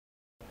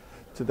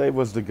Today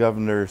was the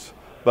governor's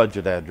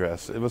budget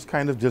address. It was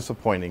kind of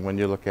disappointing when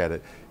you look at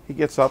it. He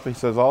gets up, he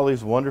says all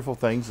these wonderful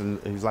things,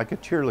 and he's like a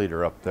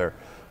cheerleader up there.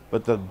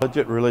 But the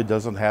budget really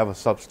doesn't have a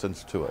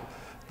substance to it.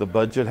 The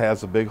budget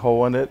has a big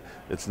hole in it.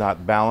 It's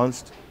not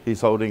balanced.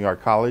 He's holding our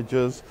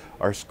colleges,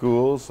 our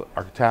schools,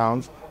 our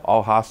towns,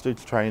 all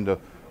hostage, trying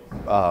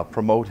to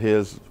promote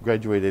his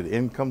graduated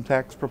income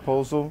tax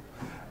proposal.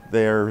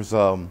 There's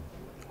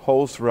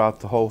holes throughout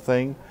the whole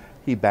thing.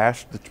 He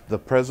bashed the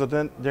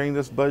president during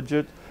this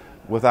budget.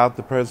 Without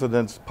the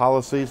president's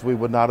policies, we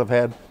would not have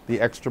had the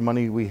extra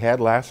money we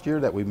had last year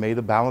that we made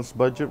a balanced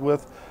budget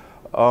with,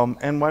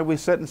 and why we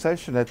set in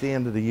session at the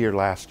end of the year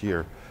last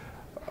year.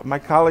 My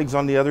colleagues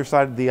on the other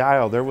side of the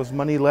aisle, there was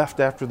money left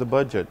after the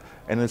budget,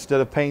 and instead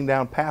of paying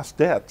down past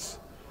debts,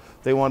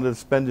 they wanted to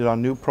spend it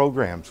on new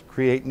programs,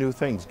 create new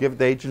things, give it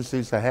to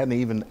agencies that hadn't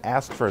even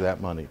asked for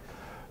that money.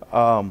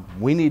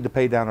 We need to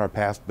pay down our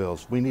past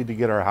bills. We need to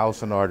get our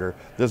house in order.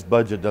 This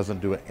budget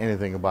doesn't do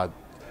anything about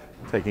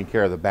taking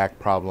care of the back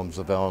problems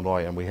of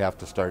Illinois, and we have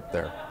to start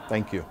there.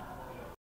 Thank you.